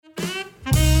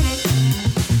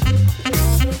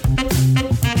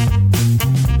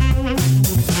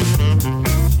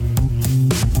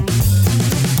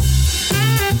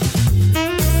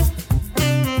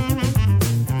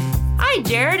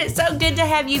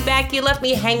have you back. You left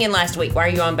me hanging last week. Why are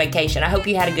you on vacation? I hope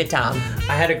you had a good time.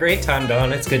 I had a great time,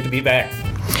 Dawn. It's good to be back.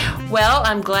 Well,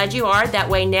 I'm glad you are. That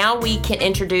way now we can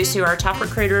introduce who our top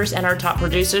recruiters and our top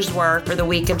producers were for the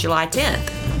week of July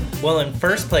 10th. Well, in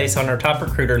first place on our top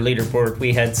recruiter leaderboard,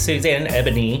 we had Suzanne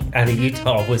Ebony out of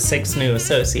Utah with 6 new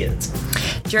associates.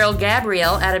 Gerald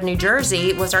Gabriel out of New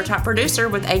Jersey was our top producer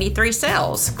with 83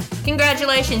 sales.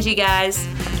 Congratulations, you guys.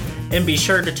 And be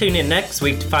sure to tune in next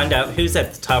week to find out who's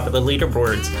at the top of the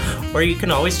leaderboards. Or you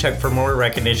can always check for more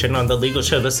recognition on the Legal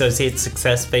Shield Associates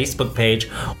Success Facebook page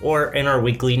or in our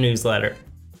weekly newsletter.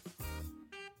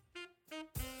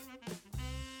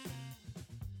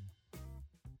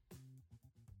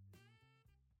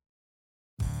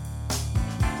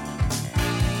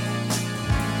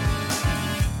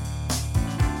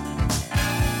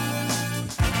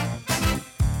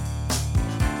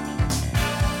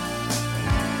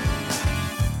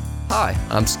 Hi,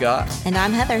 I'm Scott. And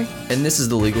I'm Heather. And this is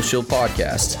the Legal Shield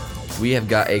Podcast. We have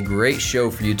got a great show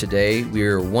for you today.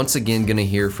 We're once again going to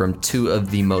hear from 2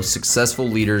 of the most successful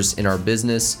leaders in our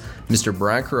business. Mr.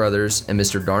 Brian Carruthers and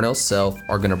Mr. Darnell Self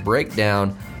are going to break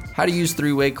down how to use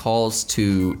 3-way calls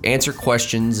to answer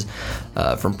questions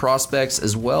from prospects,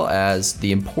 as well as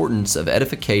the importance of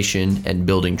edification and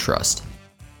building trust.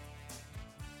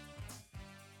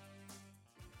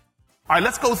 All right,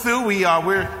 let's go through.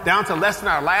 We're down to less than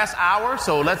our last hour,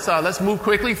 so let's move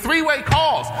quickly. 3-way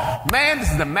calls. Man, this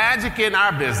is the magic in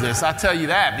our business. I tell you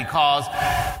that because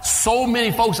so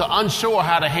many folks are unsure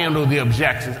how to handle the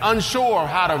objections, unsure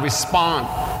how to respond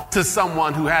to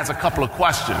someone who has a couple of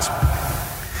questions.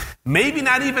 Maybe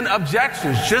not even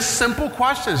objections, just simple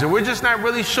questions, and we're just not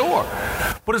really sure.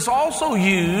 But it's also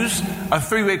used, a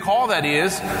 3-way call that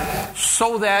is,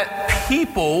 so that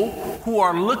people who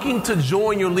are looking to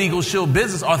join your Legal Shield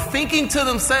business are thinking to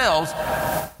themselves,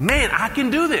 man, I can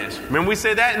do this. Remember we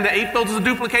said that in the 8 filters of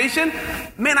duplication?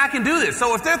 Man, I can do this.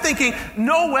 So if they're thinking,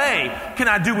 no way can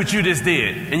I do what you just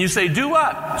did. And you say, do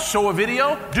what? Show a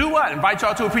video? Do what? Invite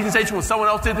y'all to a presentation when someone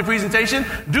else did the presentation?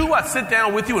 Do what? Sit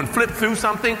down with you and flip through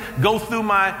something? Go through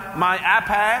my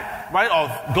iPad, right?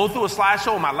 Or go through a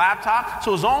slideshow on my laptop.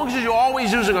 So as long as you're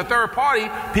always using a third party,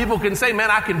 people can say, man,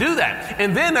 I can do that.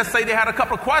 And then let's say they had a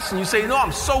couple of questions. You say, no,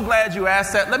 I'm so glad you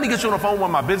asked that. Let me get you on the phone with one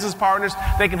of my business partners.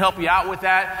 They can help you out with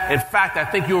that. In fact, I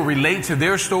think you'll relate to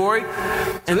their story.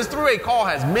 And this 3-way call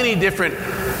has many different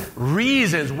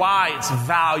reasons why it's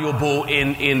valuable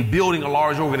in building a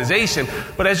large organization.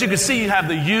 But as you can see, you have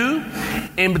the you.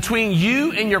 And between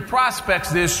you and your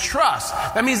prospects, there's trust.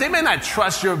 That means they may not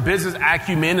trust your business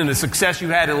acumen and the success you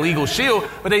had in Legal Shield,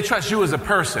 but they trust you as a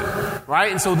person,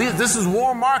 right? And so this is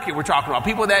warm market we're talking about.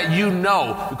 People that you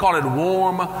know. We call it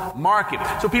warm market.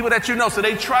 So people that you know, so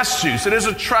they trust you. So there's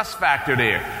a trust factor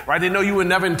there, right? They know you would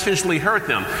never intentionally hurt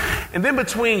them. And then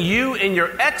between you and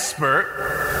your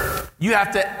expert, you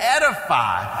have to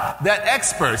edify that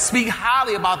expert. Speak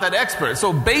highly about that expert.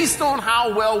 So based on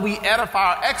how well we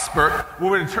edify our expert,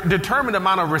 we'll determine the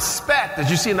amount of respect, as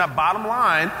you see in that bottom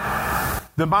line,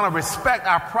 the amount of respect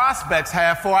our prospects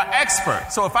have for our expert.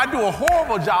 So if I do a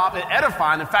horrible job at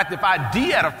edifying, in fact, if I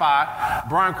de-edify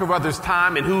Brian Carruthers'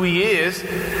 time and who he is,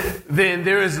 then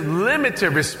there is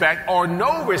limited respect or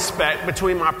no respect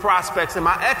between my prospects and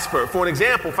my expert. For an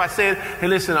example, if I said, hey,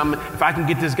 listen, if I can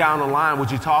get this guy on the line,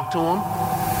 would you talk to him?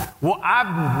 Well,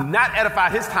 I've not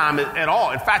edified his time at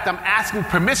all. In fact, I'm asking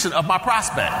permission of my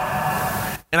prospect.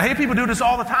 And I hear people do this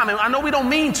all the time, and I know we don't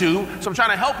mean to, so I'm trying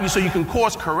to help you so you can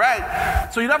course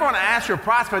correct. So you never want to ask your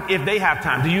prospect if they have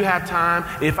time. Do you have time?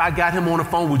 If I got him on the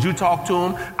phone, would you talk to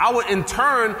him? I would in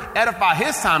turn edify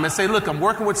his time and say, look, I'm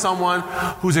working with someone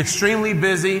who's extremely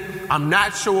busy. I'm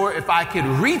not sure if I could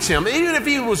reach him. Even if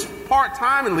he was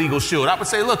part-time in Legal Shield, I would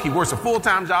say, look, he works a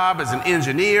full-time job as an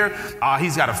engineer.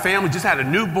 He's got a family, just had a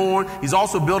newborn. He's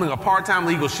also building a part-time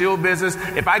Legal Shield business.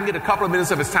 If I can get a couple of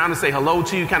minutes of his time to say hello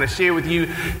to you, kind of share with you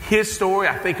his story,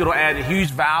 I think it'll add a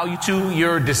huge value to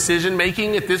your decision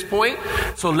making at this point.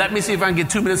 So let me see if I can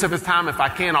get 2 minutes of his time. If I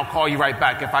can, I'll call you right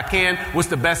back. If I can, what's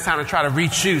the best time to try to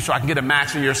reach you so I can get a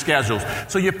match in your schedules?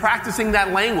 So you're practicing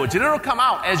that language, and it'll come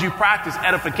out as you practice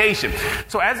edification.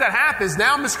 So as that happens,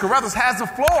 now Ms. Carruthers has the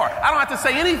floor. I don't have to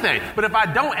say anything. But if I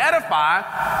don't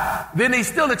edify, then they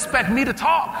still expect me to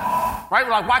talk. Right?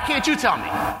 Like, why can't you tell me?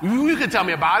 You can tell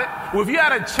me about it. Well, if you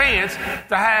had a chance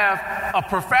to have a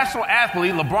professional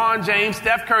athlete, LeBron James,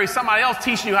 Steph Curry, somebody else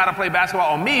teaching you how to play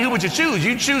basketball, or me, who would you choose?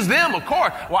 You choose them, of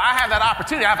course. Well, I have that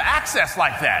opportunity. I have access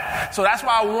like that. So that's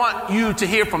why I want you to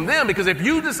hear from them, because if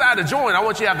you decide to join, I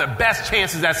want you to have the best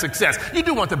chances at success. You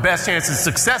do want the best chances of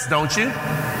success, don't you?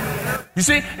 You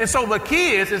see? And so the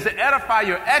key is to edify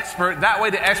your expert. That way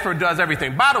the expert does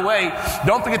everything. By the way,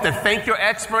 don't forget to thank your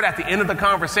expert at the end of the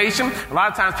conversation. A lot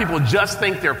of times people just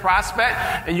thank their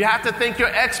prospect, and you have to thank your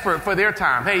expert for their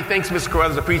time. Hey, thanks, Mr.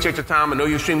 Carruthers. Appreciate your time. I know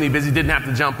you're extremely busy. Didn't have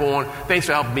to jump on. Thanks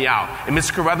for helping me out. And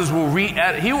Mr. Carruthers will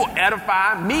he will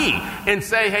edify me and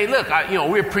say, hey, look,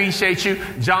 we appreciate you.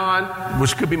 John,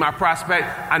 which could be my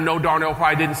prospect. I know Darnell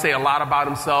probably didn't say a lot about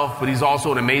himself, but he's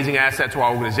also an amazing asset to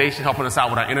our organization, helping us out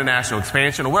with our international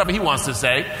expansion or whatever he wants to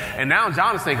say. And now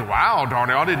John is thinking, wow,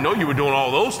 Darnell, I didn't know you were doing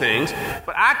all those things.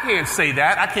 But I can't say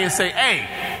that. I can't say,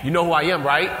 hey, you know who I am,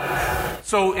 right?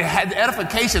 So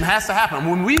edification has to happen.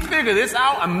 When we figure this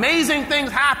out, amazing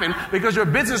things happen because your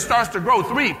business starts to grow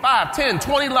 3, 5, 10,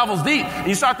 20 levels deep. And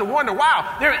you start to wonder,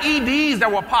 wow, there are EDs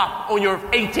that will pop on your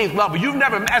 18th level. You've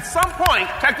never, at some point,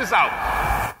 check this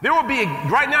out. There will be,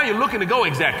 right now you're looking to go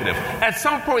executive. At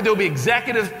some point there will be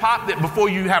executives pop that before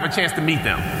you have a chance to meet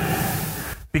them.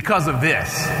 Because of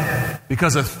this.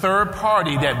 Because a third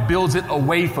party that builds it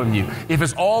away from you. If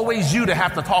it's always you to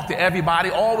have to talk to everybody,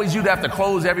 always you to have to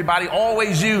close everybody,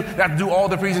 always you that have to do all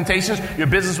the presentations, your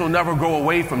business will never grow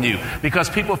away from you. Because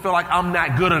people feel like I'm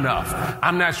not good enough.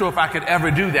 I'm not sure if I could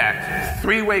ever do that.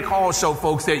 Three-way calls show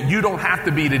folks that you don't have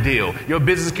to be the deal. Your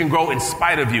business can grow in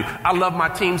spite of you. I love my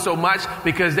team so much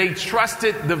because they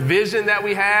trusted the vision that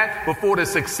we had before the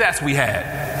success we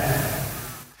had.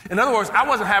 In other words, I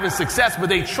wasn't having success, but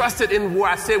they trusted in where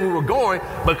I said we were going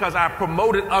because I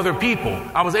promoted other people.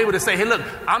 I was able to say, hey, look,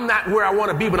 I'm not where I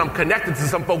want to be, but I'm connected to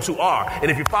some folks who are.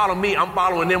 And if you follow me, I'm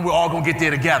following them. We're all going to get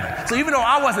there together. So even though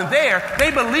I wasn't there,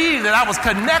 they believed that I was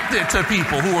connected to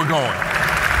people who were going.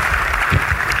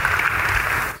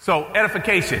 So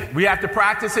edification, we have to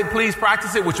practice it. Please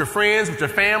practice it with your friends, with your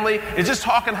family, and just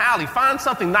talking highly. Find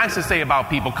something nice to say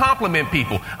about people. Compliment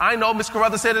people. I know Ms.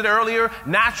 Carruthers said it earlier.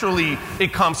 Naturally,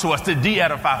 it comes to us to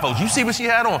de-edify folks. You see what she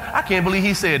had on? I can't believe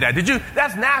he said that. Did you?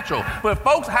 That's natural. But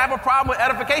folks have a problem with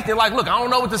edification. They're like, look, I don't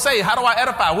know what to say. How do I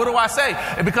edify? What do I say?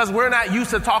 And because we're not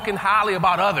used to talking highly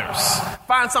about others.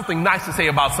 Find something nice to say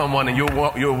about someone, and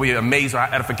you'll be amazed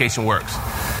how edification works.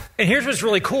 And here's what's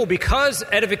really cool. Because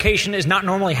edification is not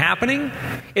normally happening,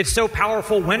 it's so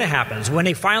powerful when it happens. When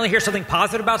they finally hear something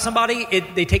positive about somebody,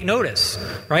 they take notice,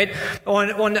 right?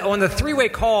 On the three-way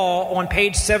call on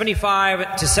page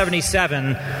 75 to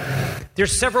 77,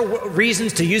 there's several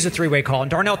reasons to use a three-way call. And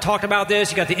Darnell talked about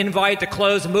this. You got the invite, the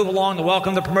close, the move along, the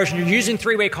welcome, the promotion. You're using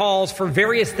three-way calls for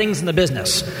various things in the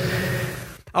business.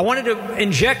 I wanted to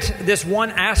inject this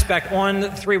one aspect on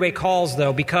three-way calls,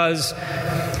 though, because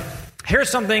here's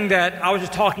something that I was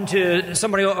just talking to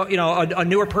somebody, a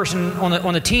newer person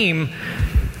on the team.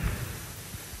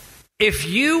 If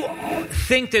you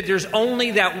think that there's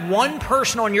only that one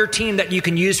person on your team that you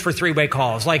can use for three-way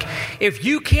calls, like if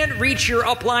you can't reach your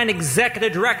upline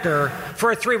executive director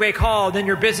for a three-way call, then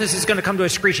your business is going to come to a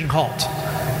screeching halt.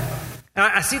 And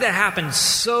I see that happen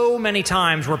so many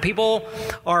times where people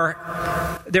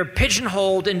they're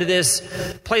pigeonholed into this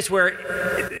place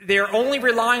where they're only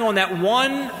relying on that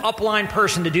one upline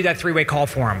person to do that three-way call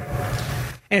for them.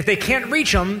 And if they can't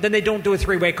reach them, then they don't do a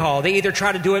three-way call. They either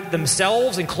try to do it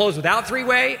themselves and close without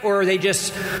three-way, or they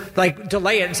just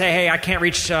delay it and say, hey, I can't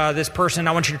reach this person.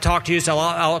 I want you to talk to you, so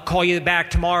I'll call you back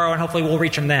tomorrow, and hopefully we'll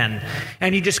reach them then.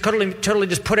 And you just totally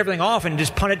just put everything off and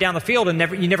just punt it down the field, and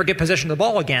you never get possession of the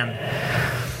ball again.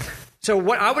 So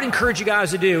what I would encourage you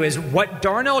guys to do is what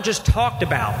Darnell just talked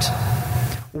about.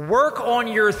 Work on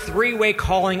your three-way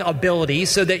calling ability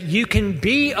so that you can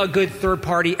be a good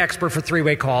third-party expert for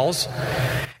three-way calls,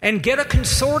 and get a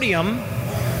consortium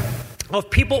of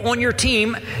people on your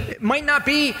team. It might not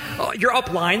be your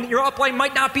upline. Your upline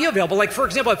might not be available. Like, for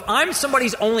example, if I'm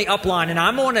somebody's only upline and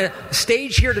I'm on a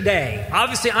stage here today,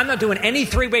 obviously I'm not doing any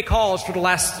three-way calls for the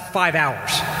last 5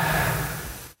 hours.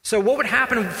 So what would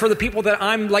happen for the people that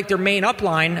I'm like their main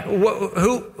upline?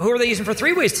 Who are they using for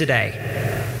three-ways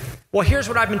today? Well, here's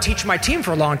what I've been teaching my team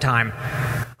for a long time.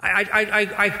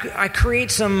 I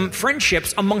create some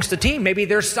friendships amongst the team. Maybe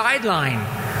they're sideline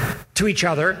to each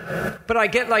other, but I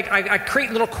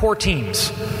create little core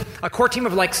teams. A core team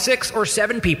of like 6 or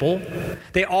 7 people.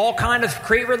 They all kind of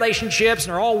create relationships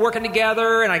and they're all working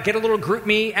together, and I get a little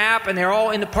GroupMe app and they're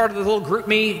all in the part of the little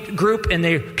GroupMe group and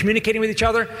they're communicating with each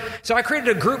other. So I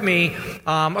created a GroupMe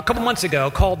a couple months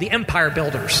ago called the Empire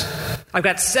Builders. I've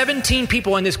got 17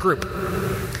 people in this group.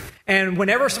 And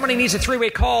whenever somebody needs a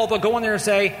three-way call, they'll go in there and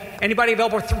say, anybody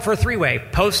available for a three-way?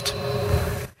 Post.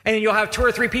 And then you'll have 2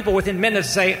 or 3 people within minutes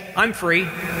say, I'm free.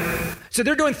 So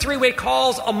they're doing three-way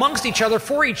calls amongst each other,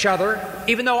 for each other,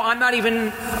 even though I'm not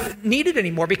even needed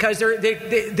anymore, because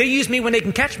they use me when they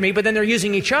can catch me, but then they're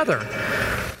using each other.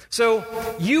 So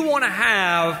you want to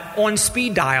have on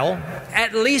speed dial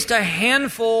at least a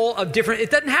handful of different,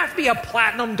 it doesn't have to be a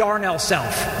platinum Darnell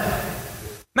self.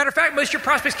 Matter of fact, most of your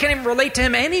prospects can't even relate to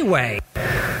him anyway.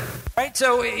 Right?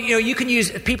 So, you can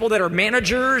use people that are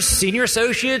managers, senior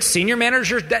associates, senior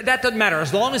managers. That doesn't matter.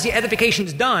 As long as the edification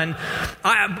is done,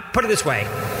 put it this way.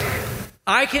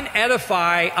 I can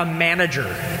edify a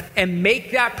manager and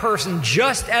make that person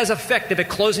just as effective at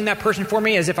closing that person for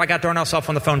me as if I got Darnell Self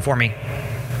on the phone for me.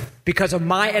 Because of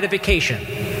my edification.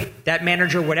 That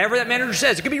manager, whatever that manager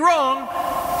says, it could be wrong,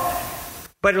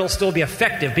 but it'll still be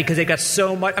effective because they've got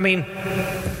so much. I mean,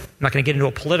 I'm not going to get into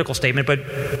a political statement, but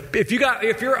if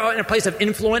you're in a place of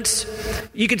influence,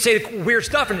 you can say weird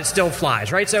stuff and it still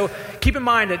flies, right? So keep in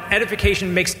mind that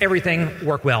edification makes everything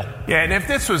work well. Yeah, and if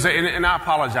this was, and I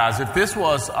apologize, if this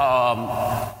was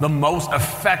the most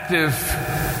effective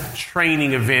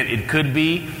training event it could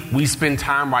be, we spend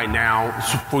time right now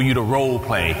for you to role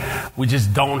play. We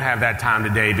just don't have that time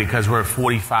today because we're at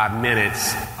 45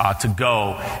 minutes to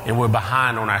go and we're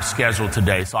behind on our schedule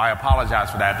today. So I apologize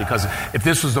for that, because if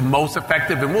this was the most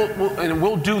effective, and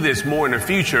we'll do this more in the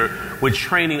future with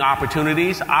training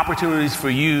opportunities for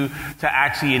you to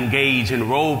actually engage in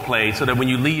role play, so that when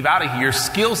you leave out of here, your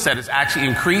skill set is actually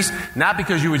increased, not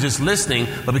because you were just listening,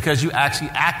 but because you actually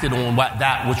acted on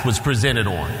that which was presented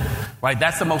on. Right?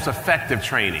 That's the most effective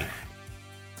training.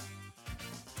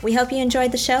 We hope you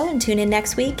enjoyed the show and tune in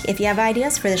next week. If you have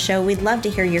ideas for the show, we'd love to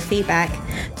hear your feedback.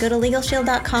 Go to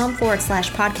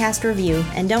LegalShield.com/podcast review.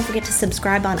 And don't forget to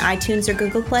subscribe on iTunes or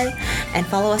Google Play and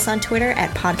follow us on Twitter at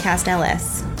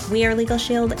PodcastLS. We are Legal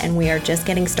Shield, and we are just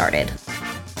getting started.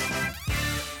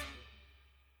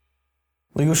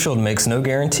 Legal Shield makes no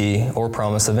guarantee or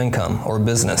promise of income or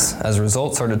business, as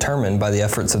results are determined by the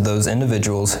efforts of those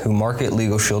individuals who market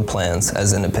Legal Shield plans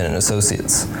as independent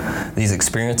associates. These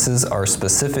experiences are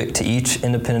specific to each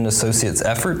independent associate's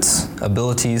efforts,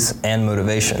 abilities, and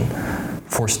motivation.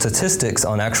 For statistics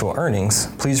on actual earnings,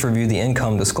 please review the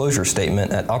income disclosure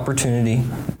statement at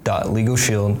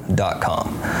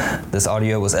opportunity.legalshield.com. This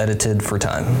audio was edited for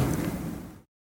time.